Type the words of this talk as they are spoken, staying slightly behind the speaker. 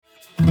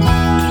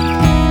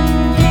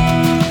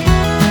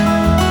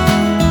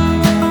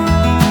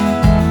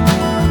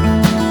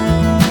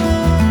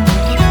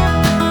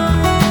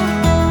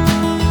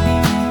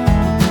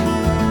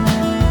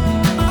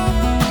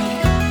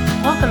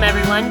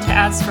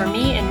podcast for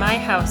Me and My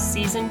House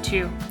Season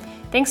 2.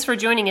 Thanks for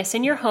joining us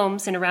in your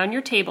homes and around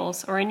your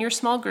tables or in your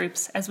small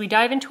groups as we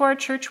dive into our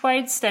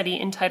church-wide study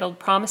entitled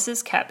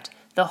Promises Kept,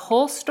 the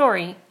whole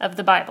story of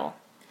the Bible.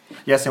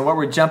 Yes, and what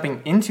we're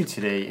jumping into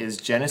today is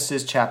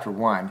Genesis chapter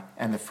 1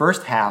 and the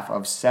first half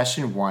of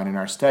session 1 in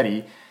our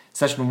study,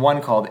 session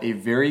 1 called A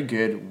Very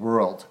Good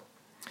World.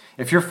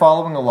 If you're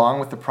following along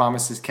with the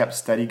Promises Kept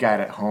study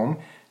guide at home,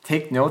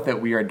 take note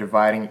that we are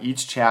dividing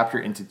each chapter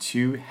into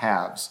two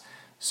halves.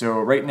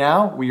 So right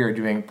now, we are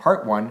doing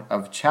part 1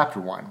 of chapter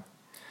 1.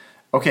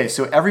 Okay,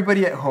 so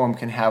everybody at home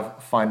can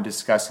have fun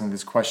discussing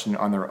this question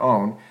on their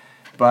own,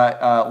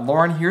 but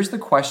Lauren, here's the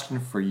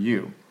question for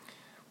you.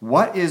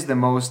 What is the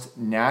most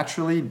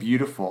naturally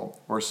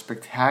beautiful or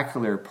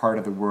spectacular part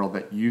of the world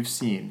that you've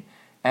seen,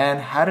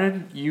 and how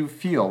did you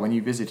feel when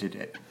you visited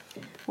it?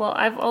 Well,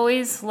 I've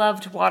always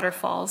loved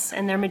waterfalls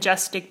and their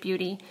majestic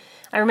beauty.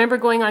 I remember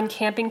going on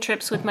camping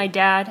trips with my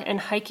dad and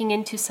hiking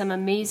into some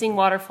amazing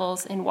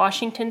waterfalls in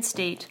Washington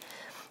State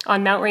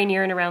on Mount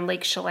Rainier and around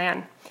Lake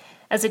Chelan.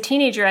 As a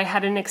teenager, I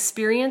had an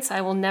experience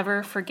I will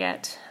never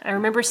forget. I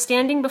remember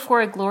standing before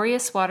a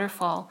glorious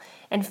waterfall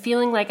and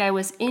feeling like I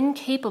was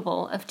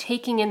incapable of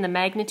taking in the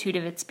magnitude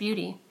of its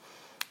beauty.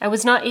 I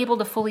was not able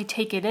to fully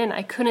take it in.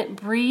 I couldn't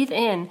breathe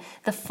in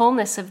the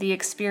fullness of the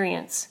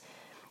experience.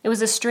 It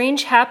was a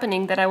strange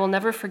happening that I will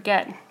never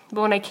forget.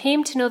 But when I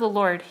came to know the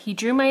Lord, He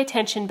drew my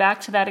attention back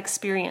to that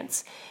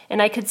experience,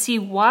 and I could see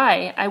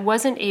why I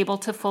wasn't able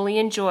to fully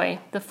enjoy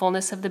the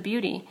fullness of the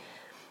beauty.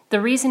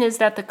 The reason is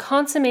that the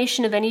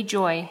consummation of any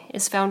joy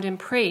is found in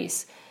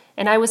praise,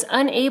 and I was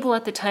unable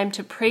at the time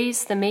to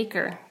praise the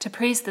Maker, to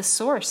praise the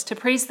Source, to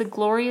praise the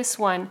glorious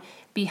One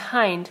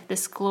behind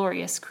this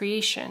glorious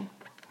creation.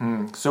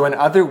 So in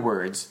other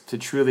words, to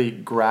truly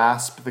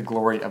grasp the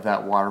glory of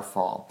that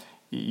waterfall,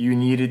 you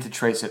needed to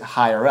trace it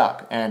higher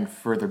up and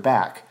further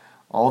back,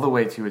 all the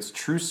way to its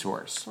true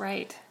source.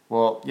 Right.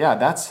 Well, yeah,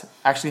 that's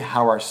actually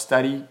how our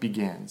study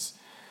begins.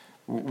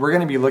 We're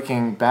going to be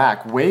looking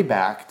back, way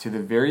back, to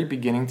the very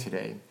beginning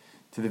today,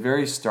 to the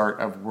very start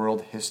of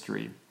world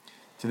history,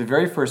 to the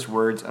very first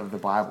words of the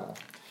Bible.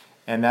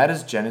 And that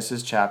is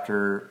Genesis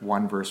chapter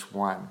 1, verse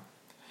 1.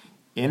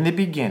 In the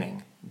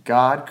beginning,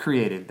 God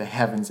created the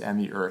heavens and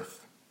the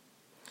earth.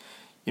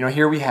 You know,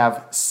 here we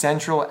have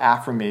central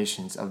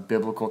affirmations of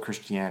biblical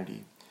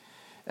Christianity,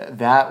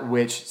 that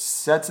which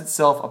sets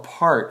itself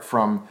apart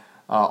from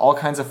all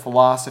kinds of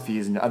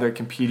philosophies and other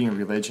competing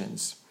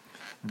religions.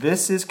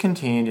 This is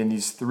contained in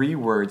these three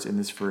words in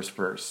this first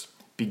verse: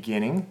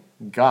 beginning,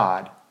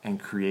 God, and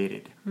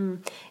created.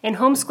 In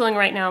homeschooling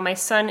right now, my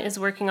son is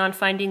working on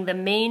finding the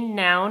main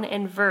noun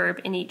and verb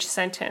in each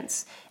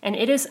sentence, and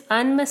it is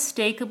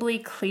unmistakably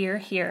clear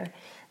here.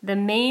 The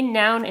main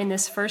noun in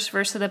this first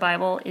verse of the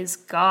Bible is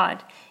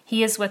God.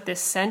 He is what this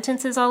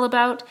sentence is all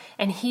about,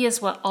 and He is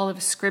what all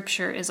of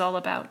Scripture is all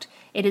about.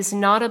 It is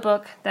not a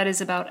book that is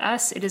about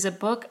us. It is a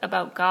book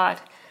about God,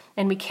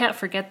 and we can't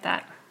forget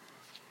that.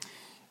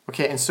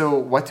 Okay, and so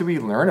what do we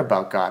learn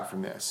about God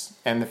from this?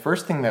 And the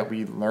first thing that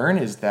we learn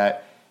is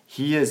that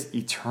He is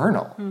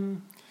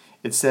eternal.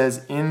 It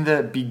says, in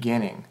the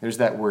beginning. There's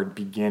that word,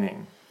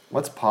 beginning.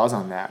 Let's pause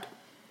on that.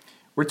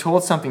 We're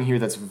told something here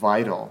that's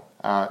vital,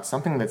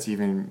 something that's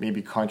even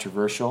maybe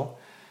controversial,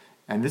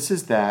 and this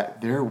is that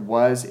there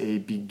was a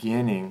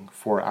beginning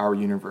for our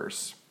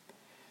universe.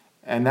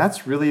 And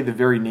that's really the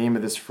very name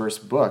of this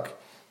first book,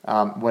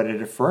 what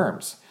it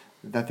affirms,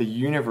 that the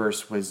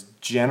universe was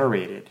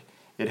generated.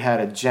 It had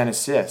a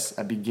genesis,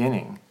 a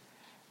beginning.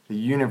 The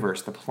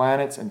universe, the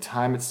planets, and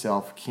time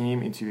itself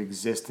came into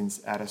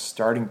existence at a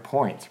starting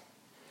point.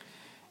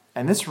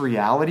 And this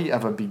reality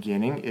of a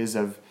beginning is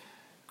of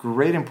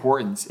great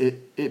importance.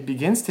 It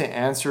begins to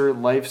answer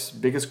life's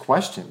biggest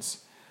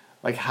questions,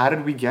 like how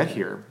did we get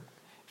here?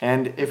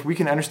 And if we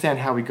can understand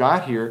how we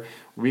got here,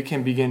 we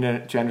can begin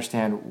to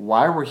understand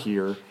why we're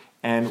here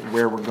and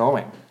where we're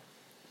going.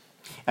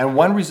 And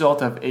one result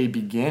of a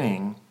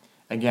beginning,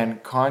 again,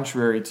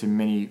 contrary to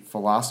many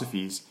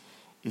philosophies,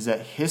 is that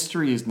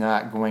history is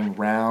not going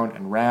round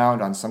and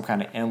round on some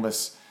kind of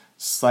endless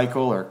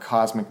cycle or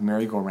cosmic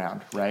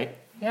merry-go-round, right?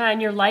 Yeah, and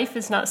your life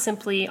is not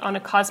simply on a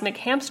cosmic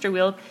hamster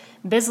wheel,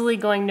 busily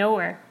going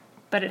nowhere,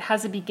 but it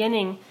has a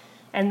beginning,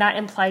 and that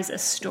implies a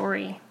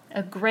story,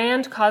 a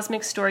grand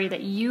cosmic story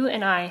that you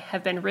and I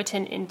have been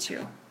written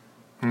into.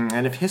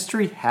 And if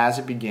history has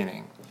a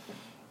beginning,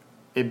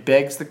 it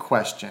begs the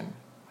question,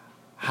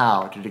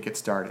 how did it get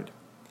started?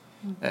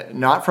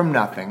 Not from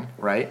nothing,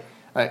 right?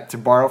 To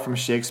borrow from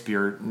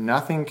Shakespeare,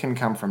 nothing can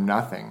come from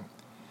nothing.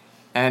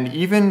 And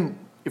even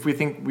if we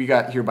think we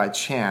got here by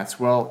chance,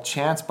 well,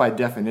 chance by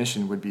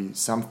definition would be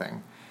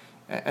something.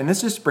 And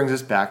this just brings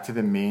us back to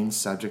the main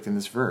subject in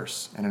this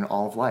verse and in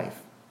all of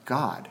life,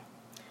 God.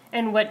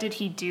 And what did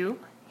He do?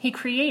 He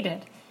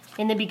created.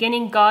 In the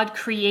beginning, God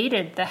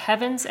created the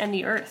heavens and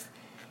the earth.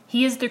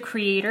 He is the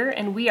creator,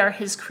 and we are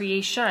His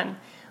creation.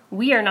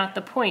 We are not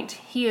the point.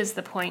 He is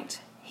the point.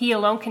 He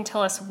alone can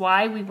tell us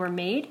why we were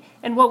made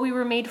and what we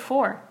were made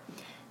for.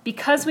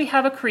 Because we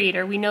have a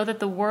creator, we know that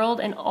the world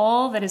and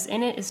all that is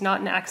in it is not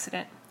an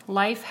accident.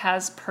 life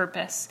has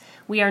purpose.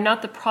 We are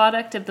not the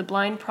product of the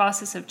blind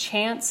process of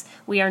chance.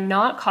 We are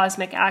not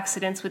cosmic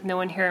accidents with no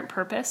inherent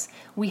purpose.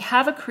 We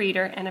have a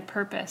creator and a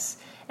purpose.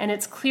 And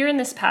it's clear in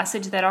this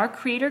passage that our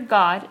creator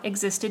God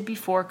existed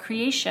before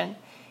creation.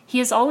 He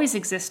has always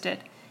existed.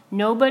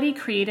 Nobody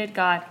created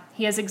God.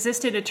 He has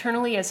existed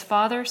eternally as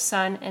Father,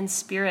 Son, and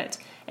Spirit.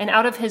 And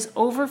out of his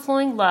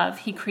overflowing love,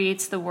 he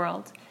creates the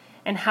world.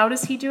 And how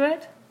does he do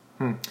it?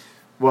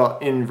 Well,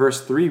 in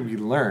verse 3, we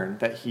learn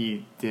that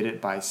he did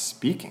it by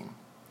speaking.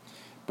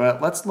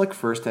 But let's look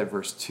first at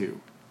verse 2.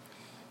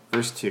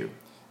 Verse 2,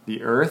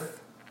 the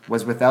earth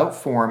was without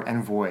form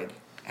and void,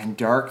 and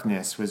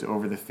darkness was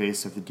over the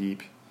face of the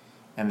deep,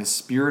 and the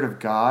Spirit of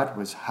God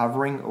was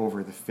hovering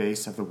over the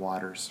face of the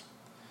waters.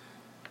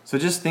 So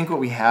just think what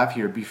we have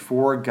here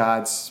before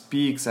God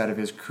speaks out of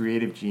his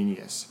creative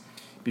genius.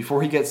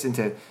 Before he gets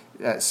into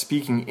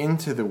speaking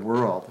into the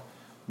world,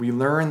 we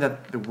learn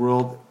that the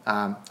world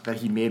that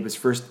he made was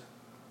first,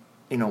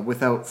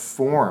 without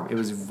form. It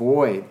was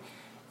void,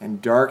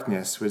 and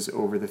darkness was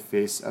over the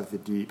face of the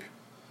deep.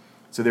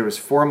 So there was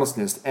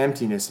formlessness,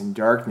 emptiness, and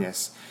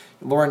darkness.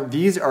 Lauren,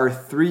 these are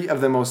three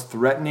of the most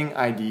threatening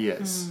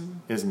ideas,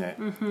 isn't it?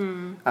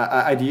 Mm-hmm.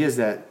 Ideas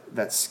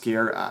that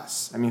scare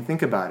us. I mean,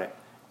 think about it.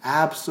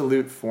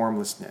 Absolute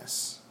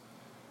formlessness.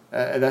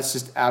 That's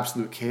just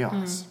absolute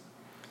chaos.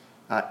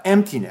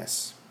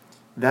 Emptiness.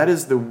 That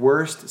is the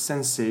worst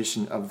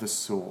sensation of the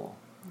soul,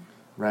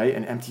 right?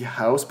 An empty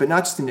house, but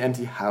not just an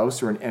empty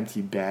house or an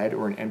empty bed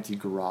or an empty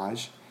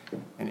garage,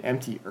 an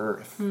empty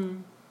earth.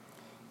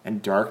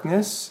 And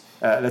darkness,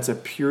 that's a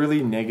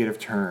purely negative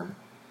term.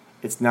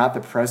 It's not the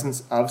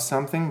presence of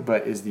something,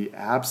 but is the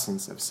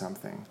absence of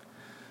something.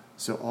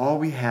 So all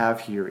we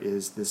have here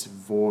is this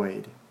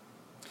void.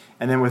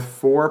 And then with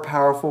four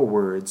powerful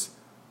words,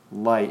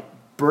 light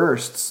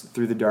bursts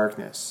through the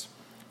darkness.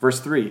 Verse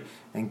 3,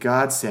 and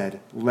God said,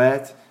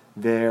 let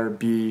there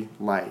be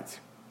light.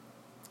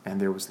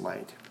 And there was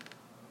light.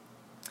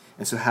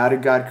 And so how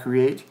did God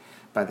create?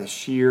 By the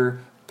sheer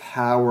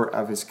power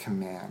of his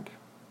command.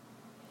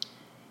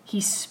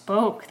 He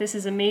spoke. This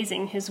is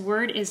amazing. His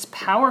word is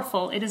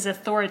powerful. It is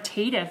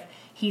authoritative.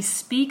 He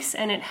speaks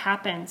and it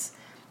happens.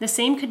 The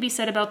same could be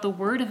said about the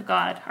word of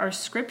God, our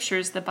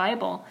scriptures, the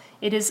Bible.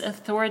 It is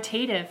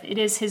authoritative. It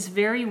is his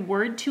very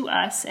word to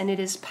us, and it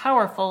is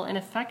powerful and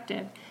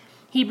effective.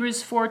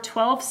 Hebrews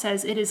 4:12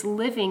 says it is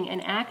living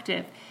and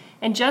active.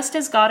 And just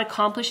as God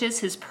accomplishes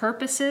his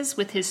purposes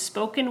with his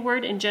spoken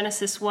word in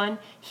Genesis 1,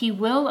 he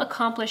will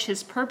accomplish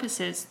his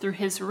purposes through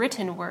his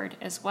written word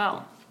as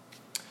well.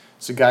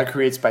 So God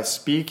creates by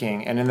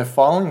speaking, and in the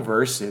following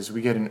verses,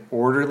 we get an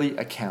orderly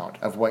account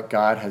of what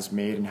God has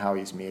made and how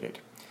he's made it.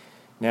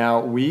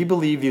 Now, we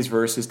believe these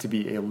verses to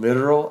be a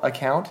literal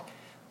account,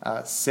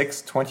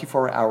 6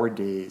 24-hour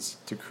days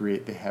to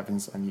create the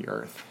heavens and the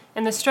earth.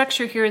 And the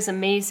structure here is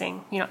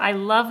amazing. I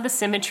love the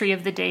symmetry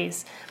of the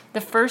days.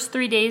 The first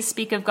 3 days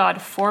speak of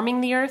God forming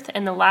the earth,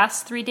 and the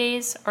last 3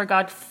 days are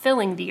God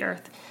filling the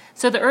earth.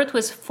 So the earth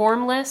was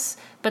formless,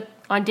 but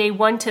on day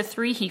 1 to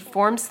 3, he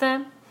forms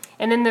them.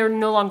 And then they're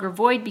no longer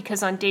void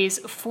because on days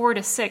 4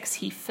 to 6,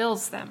 he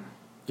fills them.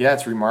 Yeah,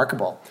 it's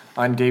remarkable.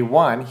 On day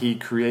 1, he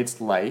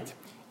creates light.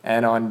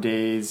 And on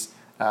days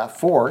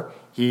 4,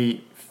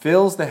 he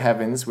fills the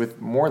heavens with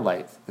more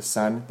light, the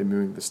sun, the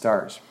moon, the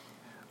stars.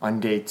 On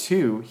day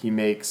 2, he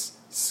makes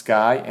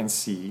sky and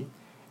sea.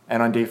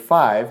 And on day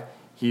 5,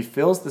 he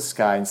fills the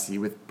sky and sea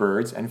with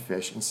birds and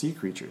fish and sea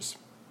creatures.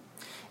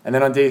 And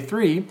then on day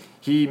 3,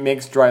 he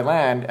makes dry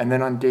land. And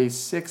then on day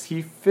 6,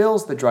 he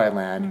fills the dry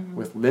land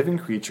with living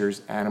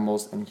creatures,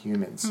 animals, and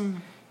humans.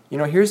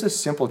 Here's a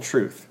simple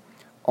truth.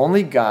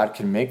 Only God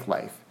can make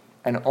life.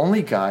 And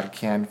only God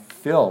can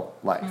fill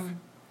life.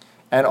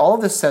 And all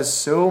of this says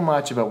so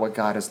much about what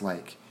God is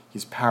like.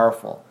 He's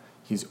powerful.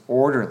 He's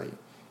orderly.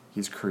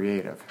 He's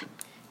creative.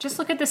 Just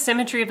look at the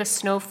symmetry of a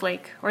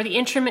snowflake, or the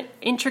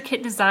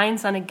intricate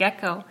designs on a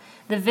gecko,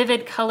 the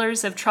vivid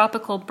colors of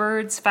tropical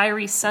birds,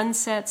 fiery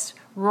sunsets,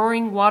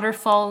 roaring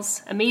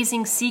waterfalls,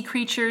 amazing sea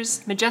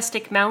creatures,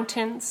 majestic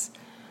mountains.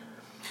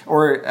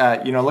 Or,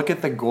 look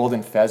at the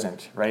golden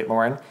pheasant, right,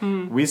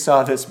 Lauren? We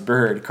saw this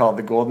bird called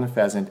the golden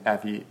pheasant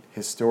at the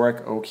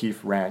historic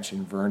O'Keefe Ranch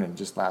in Vernon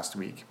just last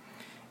week.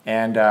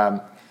 And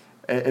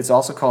it's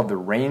also called the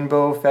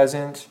rainbow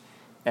pheasant.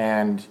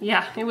 And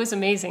yeah, it was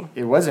amazing.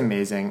 It was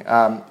amazing. You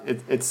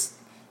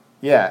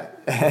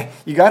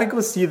got to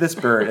go see this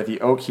bird at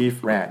the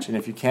O'Keefe Ranch. And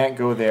if you can't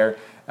go there,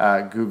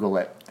 Google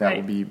it. That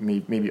will be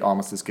maybe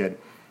almost as good.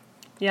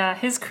 Yeah,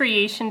 his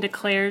creation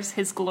declares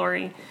his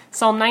glory.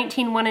 Psalm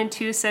 19:1 and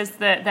 2 says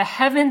that the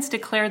heavens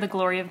declare the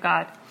glory of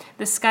God.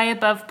 The sky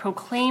above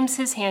proclaims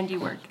his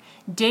handiwork.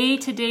 Day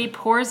to day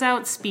pours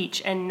out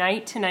speech, and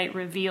night to night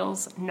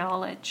reveals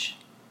knowledge.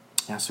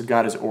 Yeah, so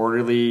God is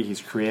orderly,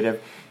 he's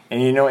creative.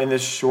 And in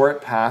this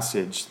short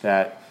passage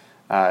that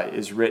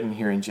is written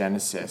here in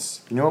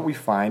Genesis, you know what we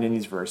find in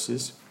these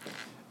verses?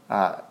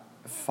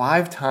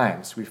 5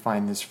 times we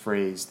find this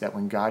phrase that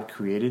when God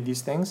created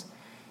these things,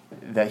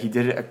 that he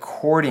did it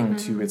according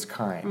to its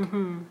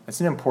kind.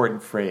 That's an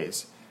important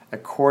phrase,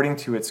 according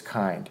to its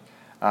kind.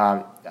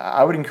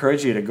 I would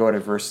encourage you to go to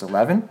verse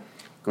 11,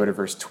 go to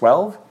verse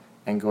 12,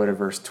 and go to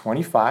verse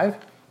 25,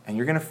 and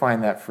you're going to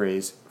find that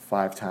phrase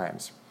 5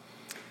 times.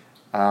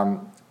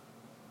 But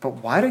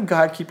why did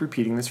God keep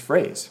repeating this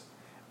phrase?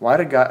 Why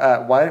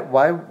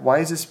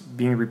is this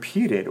being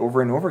repeated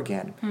over and over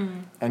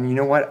again? And you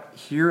know what?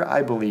 Here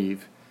I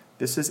believe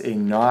this is a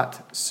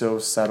not so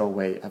subtle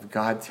way of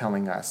God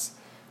telling us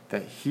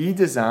that he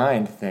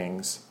designed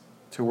things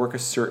to work a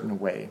certain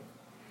way.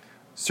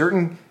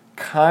 Certain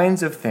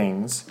kinds of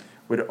things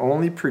would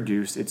only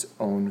produce its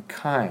own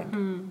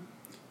kind.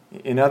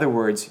 In other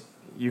words,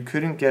 you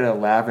couldn't get a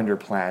lavender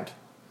plant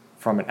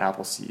from an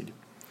apple seed,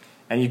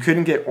 and you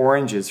couldn't get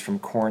oranges from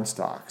corn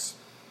stalks.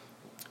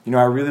 You know,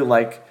 I really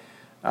like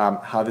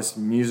how this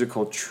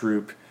musical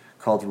troupe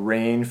called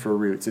Rain for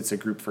Roots, it's a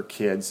group for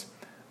kids,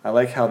 I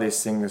like how they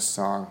sing this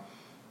song.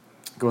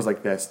 It goes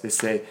like this. They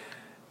say,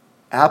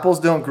 apples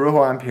don't grow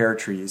on pear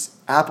trees.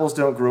 Apples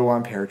don't grow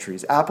on pear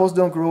trees. Apples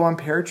don't grow on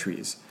pear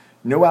trees.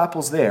 No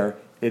apples there.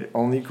 It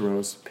only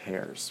grows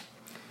pears.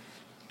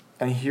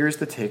 And here's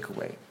the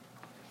takeaway.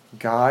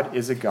 God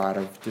is a God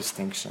of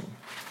distinction.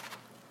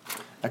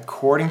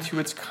 According to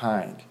its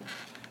kind,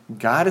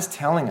 God is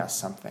telling us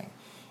something.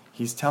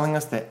 He's telling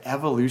us that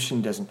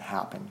evolution doesn't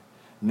happen,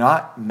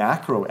 not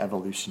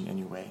macroevolution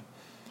anyway.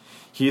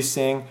 He is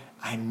saying,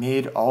 I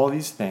made all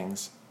these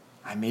things.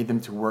 I made them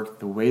to work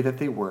the way that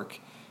they work,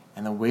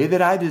 and the way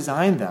that I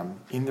designed them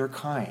in their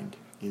kind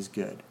is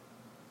good.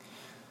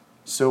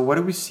 So what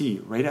do we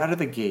see? Right out of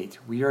the gate,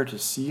 we are to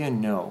see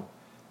and know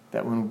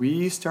that when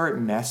we start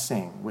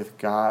messing with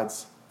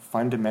God's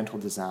fundamental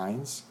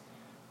designs,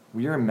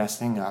 we are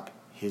messing up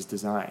his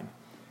design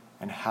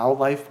and how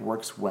life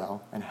works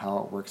well and how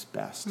it works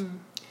best.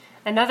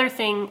 Another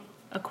thing,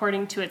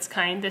 according to its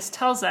kind, this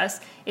tells us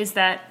is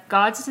that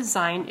God's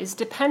design is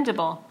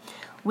dependable.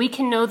 We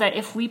can know that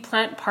if we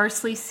plant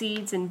parsley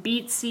seeds and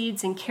beet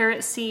seeds and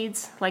carrot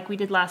seeds, like we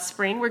did last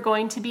spring, we're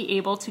going to be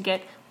able to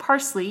get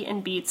parsley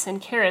and beets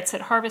and carrots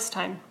at harvest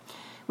time.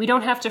 We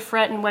don't have to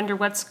fret and wonder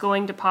what's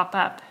going to pop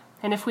up.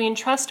 And if we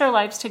entrust our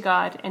lives to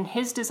God and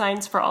his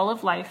designs for all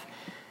of life,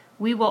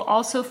 we will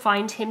also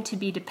find him to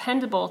be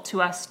dependable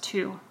to us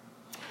too.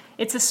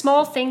 It's a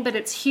small thing, but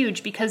it's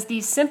huge because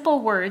these simple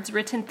words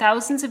written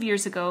thousands of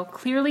years ago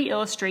clearly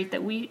illustrate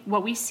that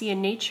what we see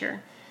in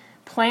nature.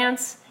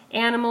 Plants,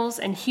 animals,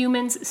 and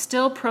humans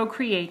still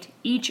procreate,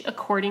 each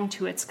according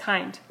to its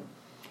kind.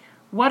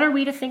 What are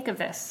we to think of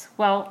this?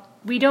 Well,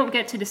 we don't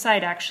get to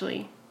decide,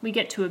 actually. We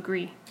get to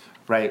agree.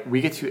 Right,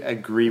 we get to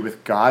agree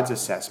with God's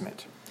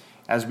assessment.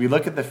 As we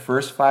look at the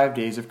first 5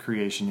 days of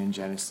creation in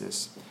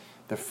Genesis,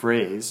 the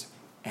phrase,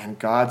 and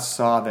God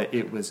saw that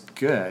it was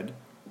good,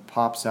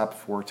 pops up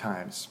 4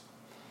 times.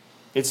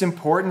 It's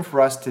important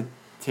for us to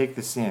take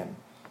this in,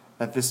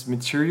 that this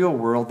material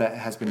world that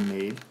has been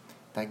made,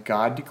 that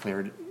God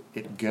declared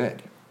it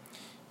good.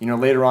 You know,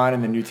 later on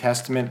in the New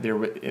Testament,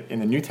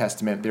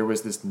 there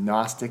was this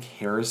Gnostic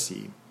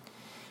heresy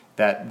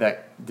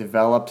that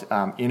developed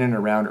in and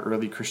around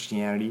early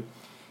Christianity,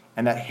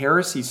 and that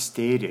heresy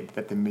stated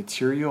that the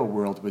material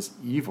world was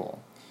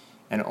evil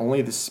and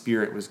only the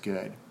spirit was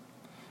good.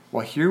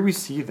 Well, here we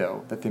see,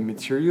 though, that the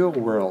material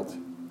world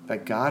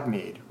that God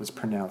made was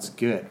pronounced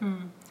good.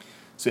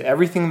 So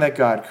everything that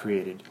God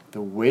created,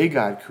 the way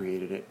God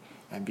created it,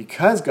 and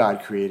because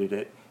God created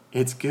it,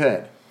 it's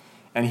good.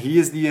 And he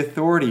is the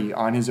authority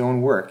on his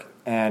own work,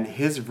 and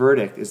his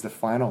verdict is the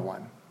final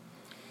one.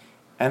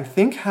 And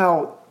think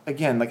how,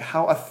 again, like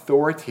how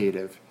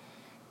authoritative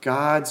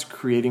God's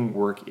creating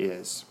work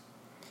is.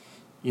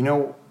 You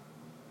know,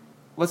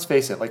 let's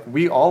face it, like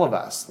we, all of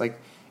us, like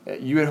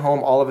you at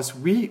home, all of us,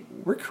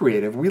 we're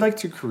creative. We like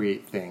to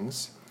create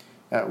things.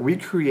 We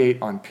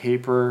create on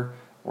paper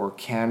or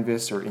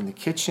canvas or in the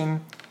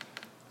kitchen.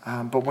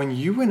 But when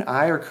you and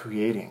I are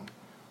creating,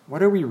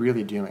 what are we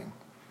really doing?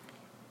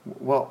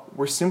 Well,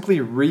 we're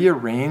simply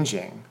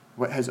rearranging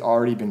what has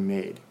already been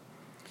made.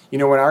 You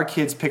know, when our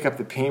kids pick up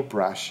the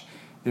paintbrush,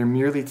 they're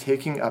merely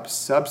taking up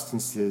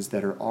substances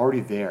that are already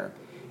there,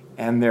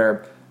 and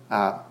they're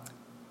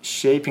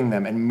shaping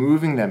them and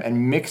moving them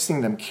and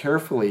mixing them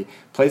carefully,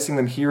 placing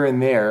them here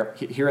and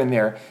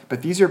there.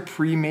 But these are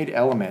pre-made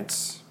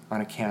elements on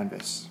a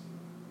canvas.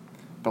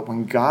 But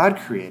when God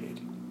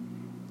created,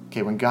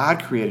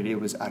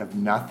 it was out of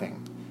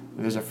nothing.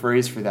 There's a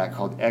phrase for that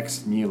called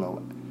ex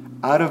nihilo.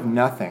 Out of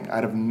nothing,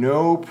 out of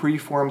no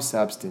preformed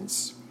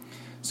substance.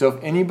 So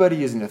if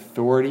anybody is an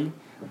authority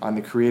on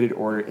the created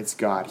order, it's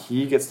God.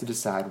 He gets to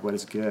decide what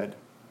is good.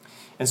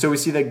 And so we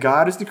see that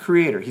God is the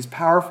creator. He's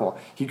powerful.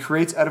 He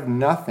creates out of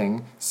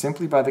nothing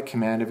simply by the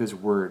command of his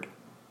word.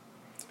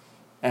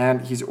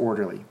 And he's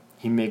orderly.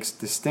 He makes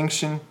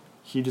distinction.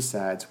 He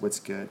decides what's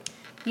good.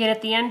 Yet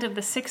at the end of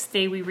the 6th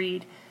day we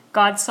read,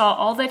 God saw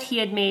all that he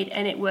had made,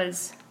 and it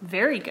was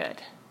very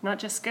good, not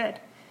just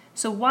good.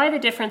 So why the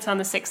difference on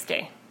the 6th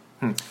day?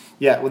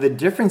 Yeah, well, the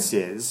difference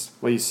is,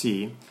 what you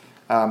see,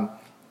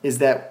 is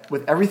that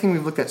with everything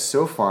we've looked at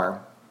so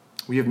far,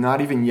 we have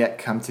not even yet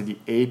come to the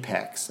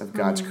apex of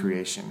God's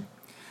creation.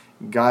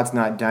 God's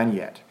not done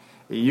yet.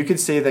 You could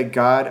say that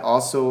God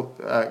also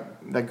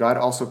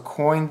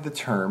coined the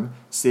term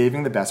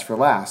saving the best for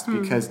last,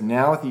 because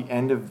now at the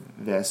end of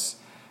this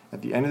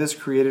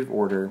creative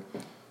order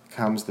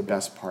comes the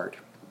best part.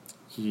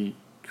 He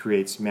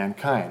creates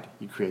mankind.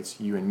 He creates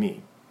you and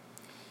me.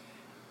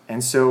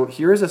 And so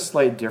here is a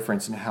slight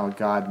difference in how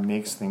God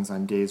makes things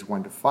on days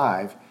 1 to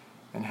 5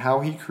 and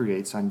how he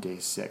creates on day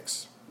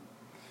 6.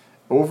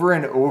 Over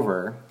and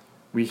over,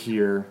 we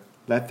hear,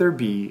 "Let there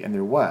be," and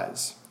there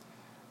was.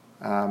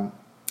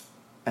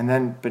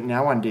 But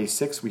now on day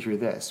 6, we hear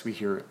this. We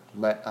hear,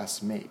 "Let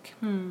us make."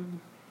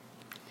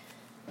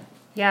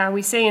 Yeah,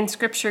 we say in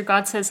Scripture,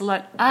 God says,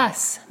 "Let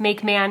us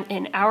make man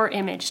in our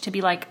image to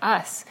be like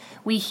us."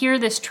 We hear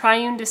this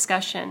triune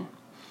discussion,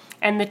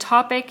 and the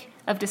topic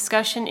of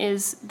discussion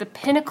is the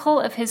pinnacle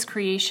of his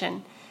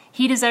creation.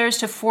 He desires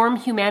to form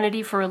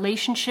humanity for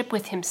relationship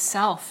with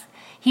himself.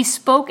 He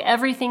spoke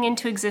everything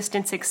into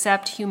existence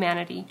except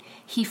humanity.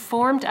 He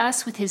formed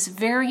us with his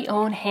very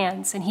own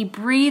hands, and he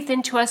breathed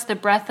into us the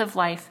breath of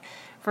life.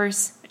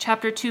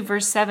 Chapter 2,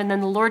 verse 7,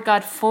 "Then the Lord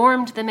God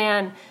formed the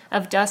man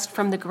of dust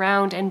from the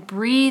ground and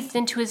breathed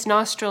into his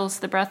nostrils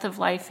the breath of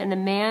life, and the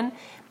man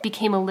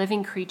became a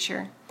living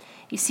creature."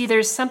 You see,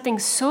 there's something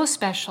so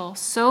special,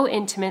 so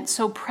intimate,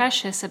 so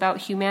precious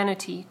about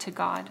humanity to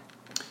God.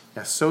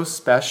 Yeah, so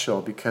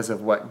special because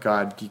of what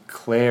God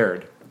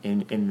declared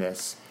in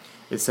this.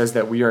 It says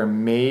that we are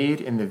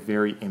made in the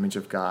very image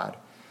of God.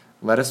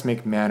 Let us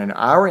make man in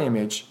our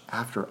image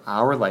after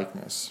our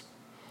likeness.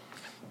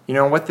 You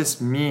know, what this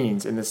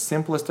means in the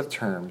simplest of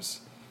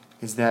terms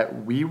is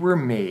that we were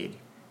made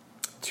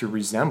to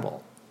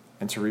resemble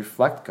and to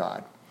reflect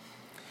God.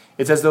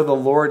 It's as though the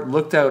Lord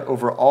looked out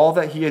over all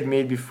that he had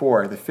made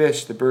before, the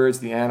fish, the birds,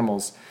 the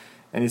animals,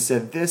 and he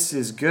said, "This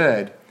is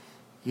good,"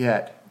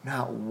 yet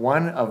not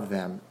one of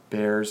them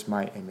bears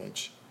my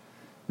image.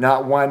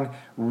 Not one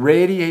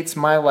radiates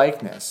my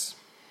likeness.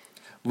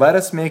 Let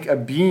us make a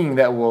being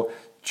that will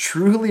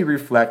truly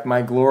reflect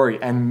my glory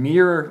and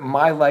mirror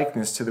my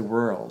likeness to the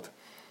world.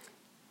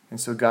 And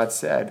so God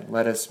said,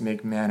 "Let us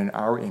make man in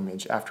our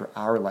image after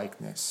our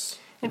likeness."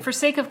 And for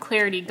sake of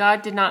clarity,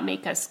 God did not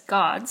make us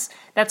gods.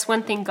 That's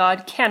one thing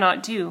God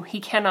cannot do. He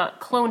cannot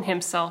clone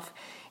himself.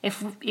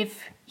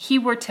 If he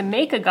were to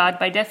make a god,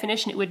 by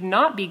definition, it would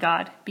not be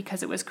God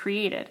because it was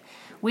created.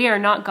 We are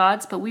not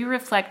gods, but we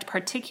reflect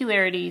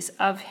particularities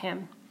of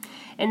him.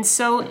 And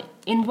so,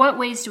 in what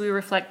ways do we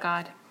reflect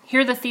God?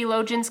 Here the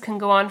theologians can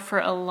go on for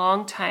a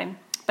long time,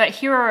 but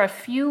here are a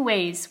few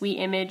ways we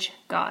image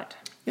God.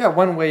 Yeah,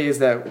 one way is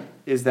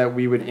that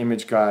we would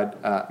image God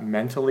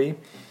mentally,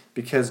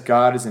 because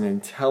God is an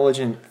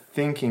intelligent,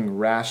 thinking,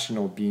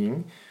 rational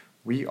being.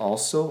 We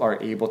also are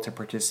able to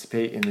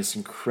participate in this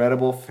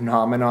incredible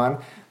phenomenon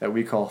that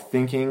we call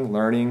thinking,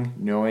 learning,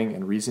 knowing,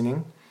 and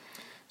reasoning.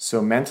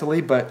 So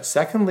mentally, but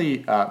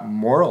secondly,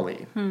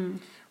 morally.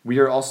 We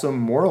are also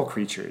moral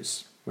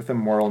creatures with a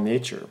moral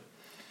nature.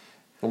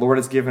 The Lord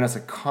has given us a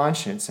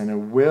conscience and a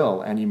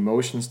will and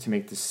emotions to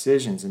make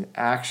decisions and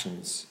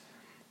actions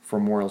for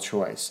moral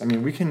choice. I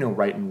mean, we can know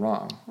right and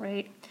wrong.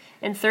 Right.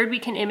 And third, we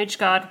can image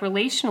God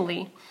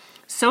relationally.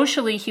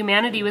 Socially,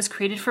 humanity was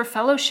created for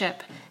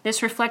fellowship.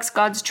 This reflects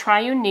God's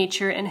triune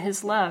nature and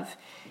his love.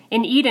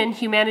 In Eden,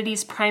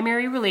 humanity's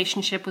primary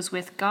relationship was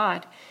with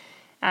God.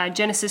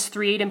 Genesis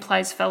 3:8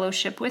 implies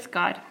fellowship with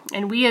God.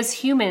 And we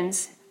as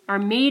humans are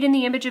made in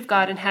the image of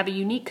God and have a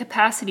unique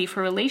capacity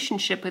for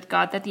relationship with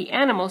God that the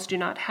animals do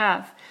not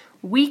have.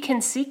 We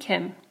can seek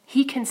him.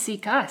 He can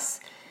seek us.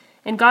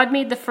 And God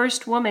made the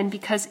first woman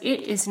because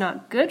it is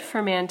not good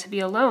for man to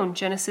be alone,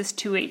 Genesis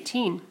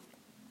 2:18.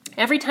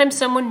 Every time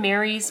someone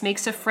marries,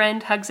 makes a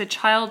friend, hugs a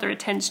child, or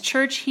attends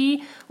church,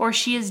 he or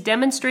she is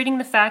demonstrating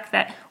the fact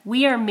that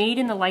we are made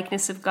in the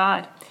likeness of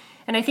God.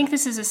 And I think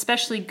this is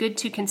especially good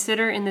to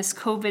consider in this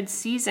COVID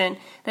season,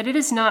 that it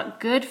is not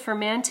good for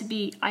man to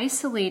be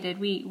isolated.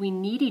 We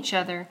need each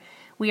other.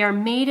 We are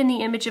made in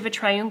the image of a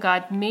triune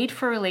God, made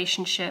for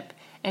relationship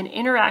and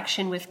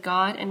interaction with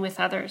God and with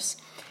others.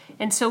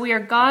 And so we are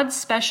God's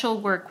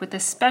special work with a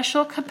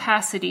special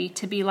capacity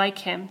to be like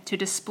him, to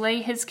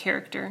display his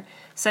character,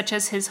 such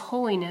as his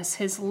holiness,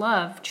 his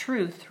love,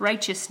 truth,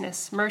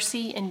 righteousness,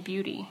 mercy, and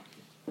beauty.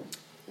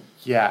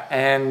 Yeah,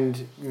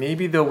 and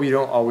maybe though we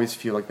don't always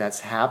feel like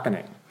that's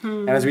happening.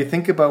 And as we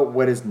think about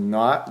what is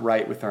not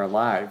right with our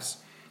lives,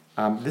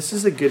 this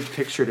is a good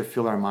picture to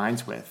fill our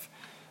minds with.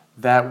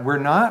 That we're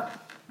not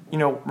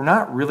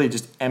really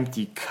just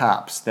empty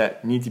cups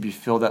that need to be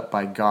filled up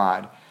by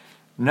God.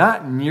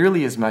 Not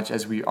nearly as much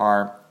as we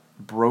are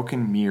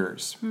broken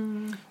mirrors.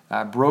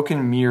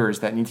 Broken mirrors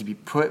that need to be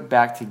put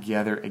back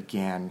together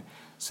again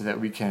so that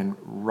we can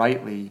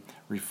rightly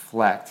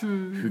reflect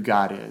who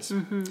God is.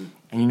 And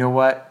you know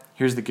what?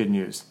 Here's the good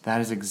news.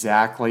 That is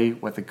exactly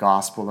what the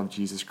gospel of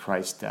Jesus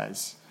Christ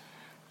does.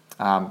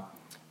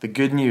 The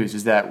good news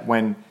is that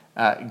when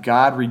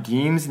God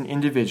redeems an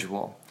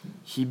individual,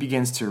 he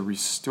begins to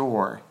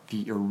restore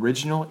the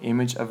original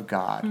image of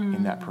God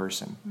in that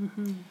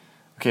person.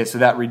 Okay, so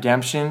that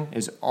redemption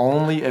is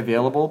only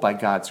available by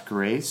God's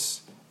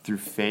grace through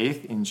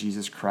faith in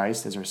Jesus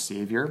Christ as our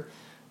Savior.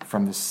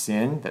 from the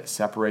sin that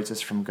separates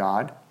us from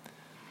God.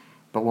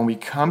 But when we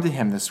come to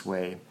him this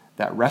way,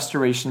 that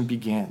restoration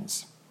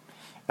begins.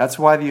 That's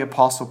why the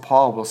Apostle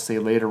Paul will say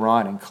later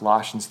on in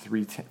Colossians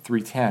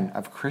 3:10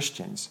 of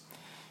Christians,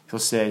 he'll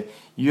say,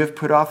 you have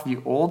put off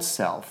the old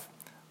self,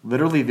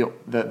 literally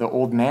the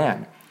old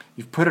man.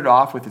 You've put it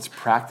off with its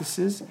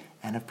practices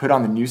and have put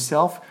on the new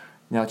self.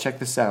 Now check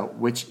this out,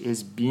 which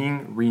is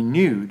being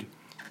renewed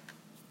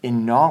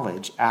in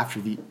knowledge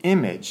after the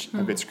image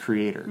of its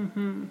creator.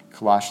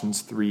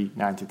 Colossians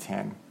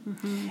 3:9-10.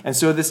 And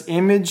so this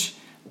image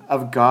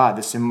of God,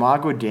 this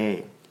Imago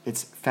Dei,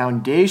 it's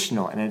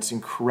foundational and it's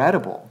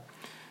incredible.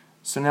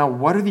 So now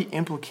what are the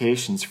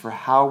implications for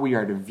how we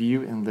are to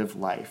view and live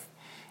life?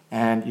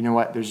 And you know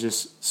what? There's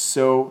just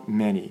so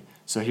many.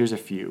 So here's a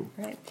few.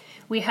 Right.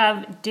 We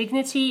have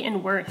dignity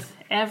and worth.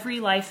 Every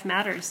life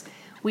matters.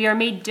 We are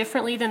made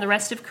differently than the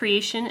rest of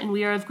creation, and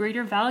we are of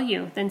greater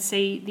value than,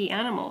 say, the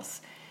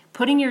animals.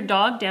 Putting your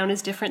dog down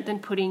is different than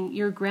putting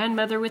your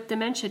grandmother with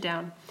dementia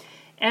down.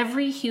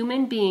 Every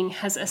human being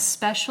has a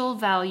special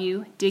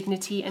value,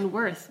 dignity, and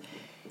worth.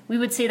 We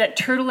would say that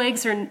turtle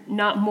eggs are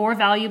not more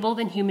valuable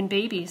than human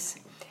babies.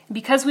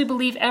 Because we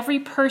believe every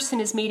person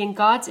is made in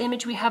God's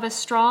image, we have a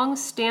strong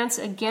stance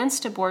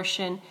against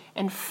abortion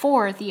and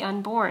for the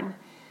unborn.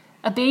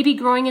 A baby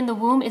growing in the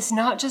womb is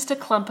not just a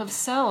clump of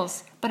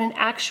cells, but an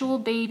actual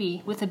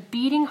baby with a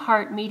beating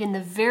heart made in the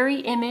very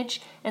image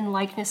and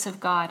likeness of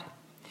God.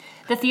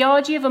 The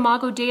theology of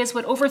Imago Dei is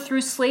what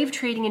overthrew slave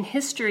trading in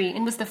history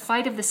and was the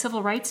fight of the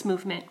civil rights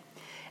movement.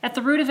 At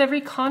the root of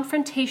every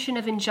confrontation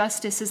of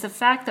injustice is the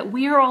fact that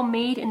we are all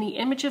made in the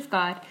image of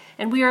God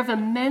and we are of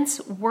immense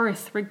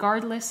worth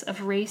regardless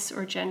of race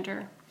or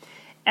gender.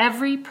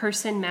 Every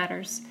person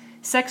matters.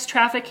 Sex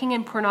trafficking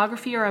and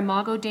pornography are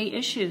Imago Dei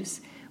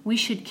issues. We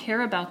should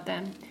care about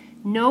them.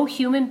 No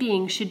human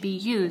being should be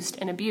used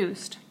and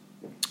abused.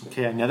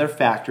 Okay, another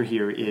factor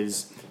here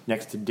is,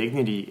 next to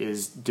dignity,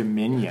 is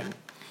dominion.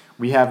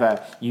 We have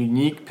a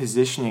unique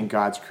position in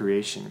God's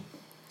creation.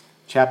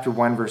 Chapter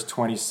 1, verse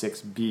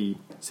 26b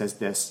says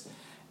this,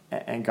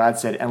 and God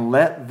said, and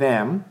let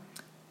them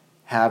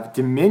have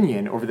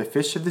dominion over the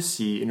fish of the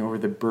sea and over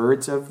the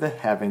birds of the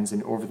heavens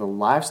and over the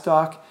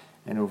livestock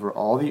and over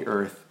all the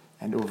earth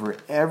and over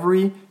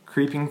every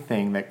creeping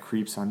thing that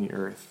creeps on the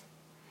earth.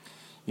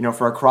 You know,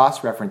 for a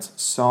cross-reference,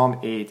 Psalm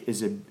 8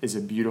 is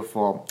a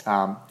beautiful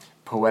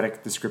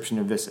poetic description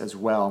of this as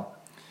well.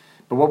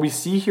 But what we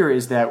see here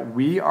is that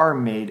we are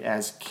made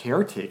as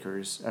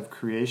caretakers of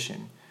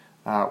creation.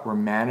 We're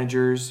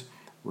managers,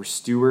 we're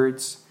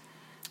stewards.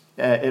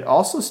 It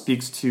also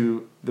speaks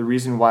to the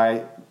reason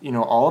why, you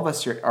know, all of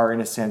us are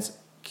in a sense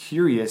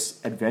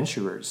curious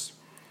adventurers.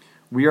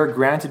 We are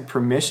granted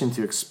permission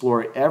to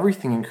explore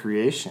everything in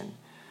creation,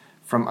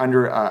 from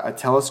under a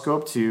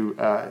telescope to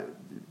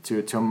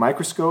a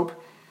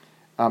microscope.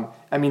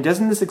 I mean,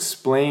 doesn't this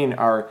explain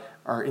our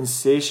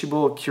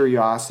insatiable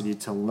curiosity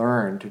to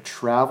learn, to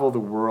travel the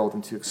world,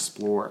 and to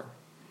explore?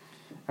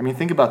 I mean,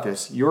 think about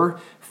this. Your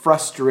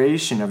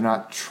frustration of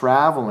not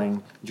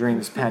traveling during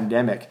this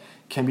pandemic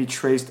can be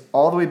traced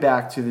all the way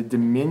back to the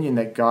dominion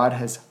that God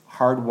has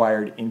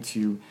hardwired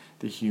into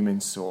the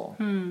human soul.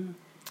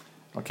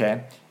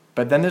 Okay?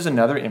 But then there's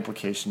another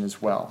implication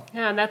as well.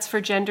 Yeah, and that's for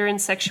gender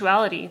and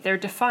sexuality. They're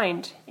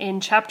defined.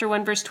 In chapter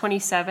 1, verse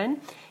 27,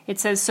 it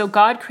says, so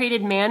God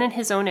created man in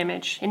his own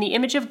image. In the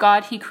image of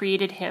God, he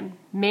created him.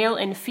 Male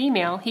and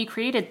female, he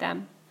created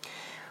them.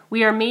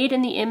 We are made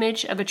in the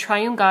image of a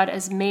triune God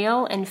as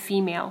male and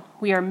female.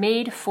 We are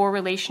made for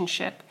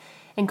relationship.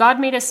 And God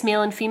made us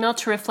male and female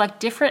to reflect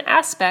different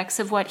aspects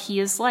of what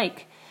he is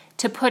like,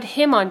 to put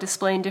him on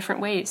display in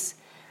different ways.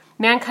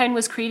 Mankind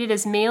was created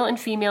as male and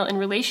female in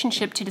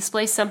relationship to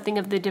display something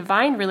of the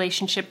divine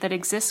relationship that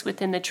exists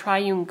within the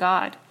triune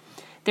God.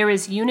 There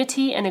is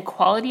unity and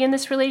equality in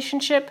this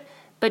relationship,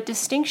 but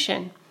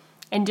distinction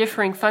and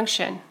differing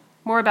function.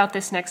 More about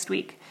this next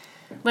week.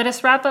 Let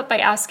us wrap up by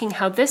asking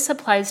how this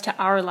applies to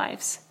our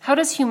lives. How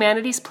does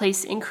humanity's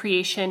place in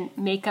creation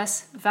make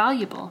us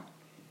valuable?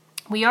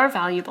 We are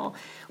valuable.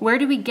 Where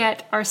do we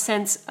get our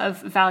sense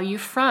of value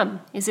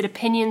from? Is it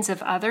opinions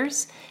of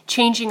others?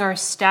 Changing our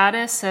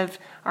status of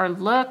our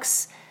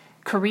looks,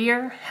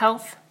 career,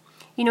 health?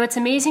 You know, it's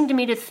amazing to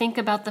me to think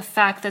about the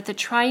fact that the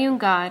triune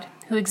God,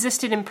 who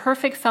existed in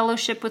perfect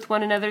fellowship with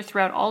one another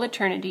throughout all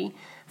eternity,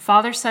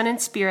 Father, Son,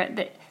 and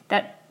Spirit,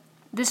 that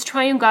this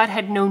triune God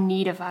had no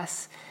need of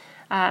us.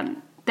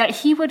 That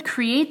he would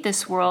create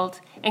this world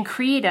and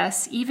create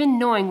us, even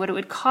knowing what it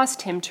would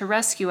cost him to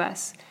rescue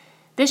us.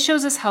 This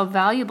shows us how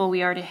valuable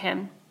we are to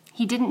him.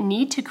 He didn't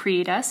need to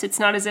create us. It's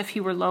not as if he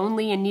were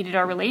lonely and needed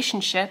our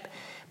relationship,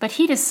 but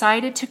he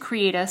decided to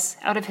create us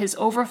out of his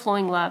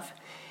overflowing love.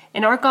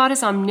 And our God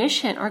is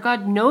omniscient. Our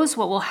God knows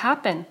what will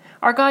happen.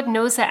 Our God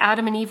knows that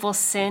Adam and Eve will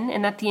sin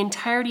and that the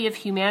entirety of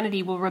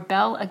humanity will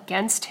rebel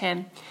against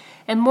him.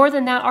 And more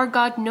than that, our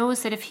God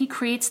knows that if he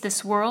creates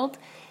this world,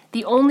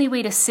 the only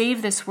way to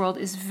save this world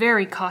is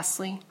very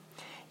costly.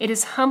 It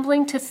is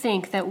humbling to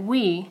think that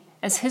we,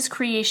 as his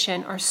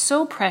creation, are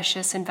so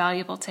precious and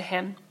valuable to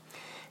him,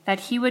 that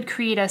he would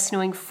create us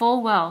knowing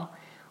full well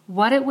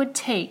what it would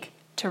take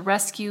to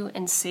rescue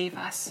and save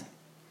us.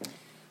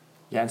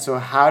 Yeah, and so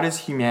how does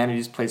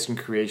humanity's place in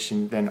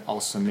creation then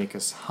also make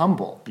us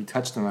humble? You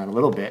touched on that a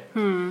little bit.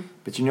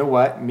 But you know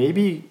what?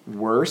 Maybe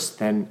worse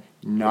than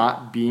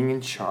not being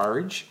in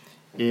charge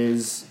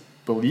is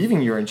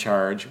believing you're in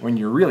charge when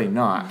you're really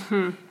not.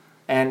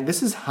 And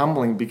this is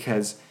humbling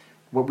because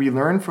what we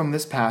learn from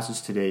this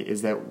passage today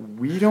is that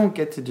we don't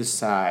get to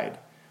decide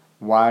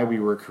why we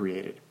were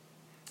created.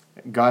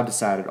 God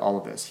decided all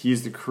of this.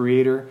 He's the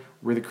creator,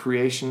 we're the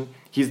creation.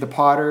 He's the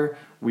potter,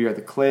 we are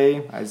the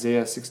clay,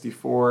 Isaiah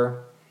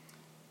 64.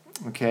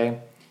 Okay?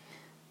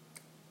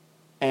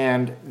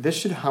 And this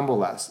should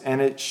humble us,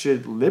 and it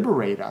should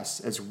liberate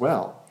us as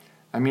well.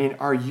 I mean,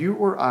 are you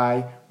or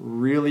I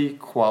really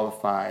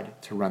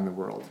qualified to run the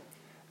world?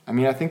 I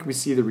mean, I think we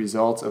see the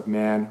results of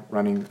man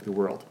running the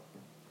world.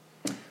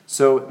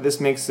 So this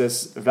makes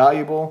us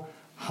valuable,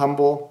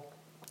 humble,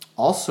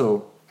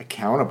 also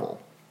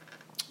accountable.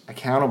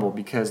 Accountable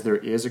because there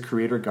is a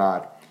creator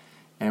God,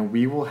 and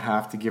we will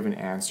have to give an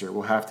answer.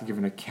 We'll have to give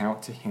an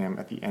account to him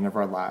at the end of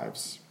our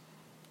lives.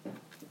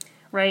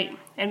 Right.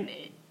 And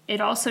it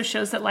also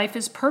shows that life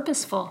is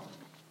purposeful.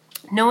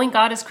 Knowing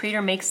God as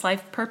creator makes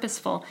life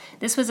purposeful.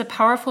 This was a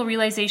powerful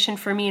realization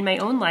for me in my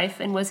own life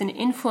and was an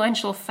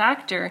influential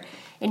factor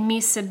in me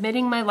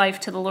submitting my life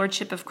to the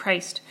Lordship of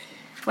Christ.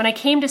 When I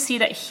came to see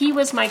that he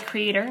was my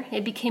creator,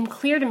 it became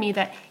clear to me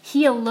that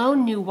he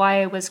alone knew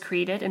why I was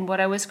created and what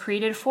I was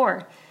created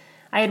for.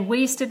 I had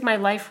wasted my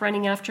life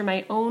running after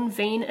my own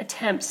vain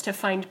attempts to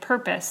find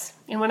purpose.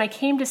 And when I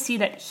came to see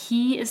that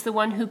he is the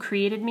one who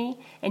created me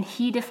and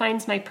he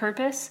defines my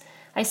purpose,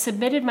 I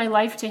submitted my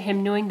life to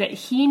him knowing that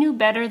he knew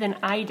better than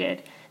I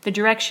did the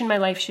direction my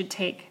life should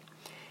take.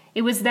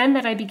 It was then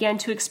that I began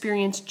to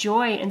experience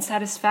joy and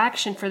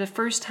satisfaction for the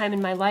first time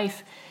in my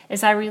life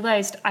as I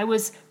realized I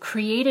was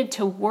created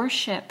to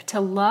worship, to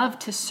love,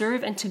 to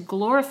serve, and to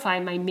glorify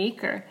my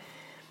Maker.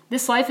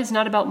 This life is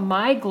not about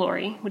my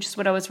glory, which is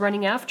what I was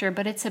running after,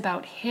 but it's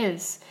about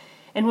his.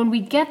 And when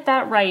we get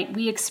that right,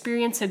 we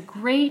experience a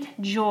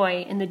great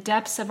joy in the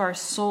depths of our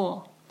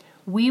soul.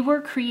 We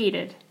were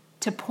created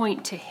to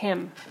point to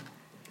him.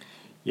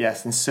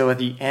 Yes, and so at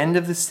the end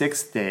of the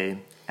sixth day,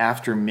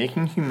 after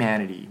making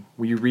humanity,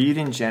 we read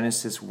in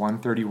Genesis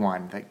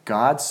 1:31 that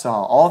God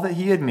saw all that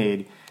he had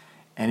made,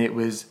 and it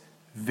was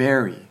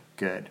very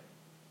good.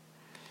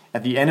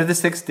 At the end of the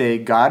sixth day,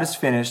 God is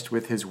finished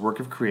with his work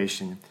of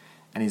creation,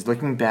 and he's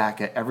looking back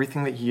at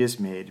everything that he has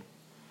made.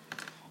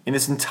 In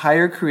this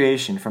entire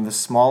creation, from the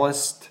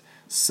smallest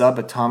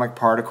subatomic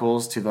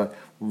particles to the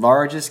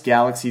largest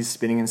galaxies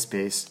spinning in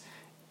space,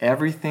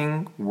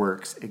 everything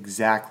works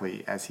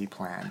exactly as he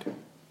planned.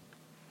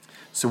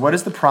 So what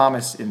is the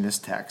promise in this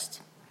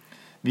text?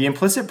 The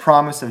implicit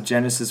promise of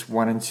Genesis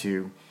 1 and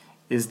 2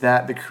 is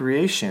that the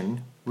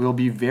creation will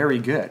be very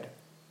good.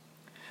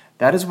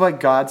 That is what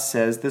God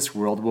says this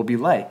world will be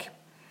like.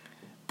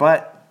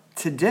 But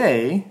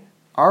today,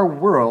 our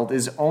world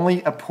is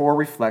only a poor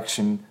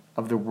reflection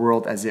of the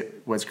world as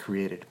it was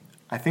created.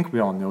 I think we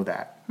all know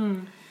that.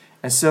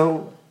 And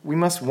so we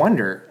must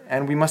wonder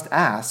and we must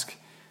ask,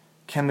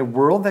 can the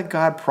world that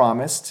God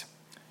promised,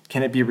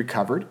 can it be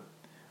recovered?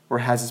 Or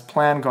has his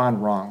plan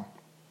gone wrong?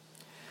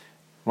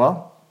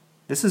 Well,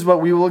 this is what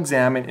we will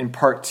examine in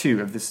part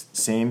 2 of this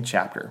same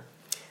chapter.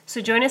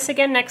 So join us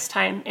again next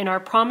time in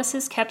our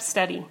Promises Kept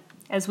study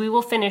as we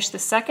will finish the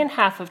second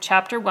half of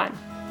chapter 1,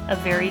 A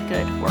Very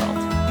Good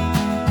World.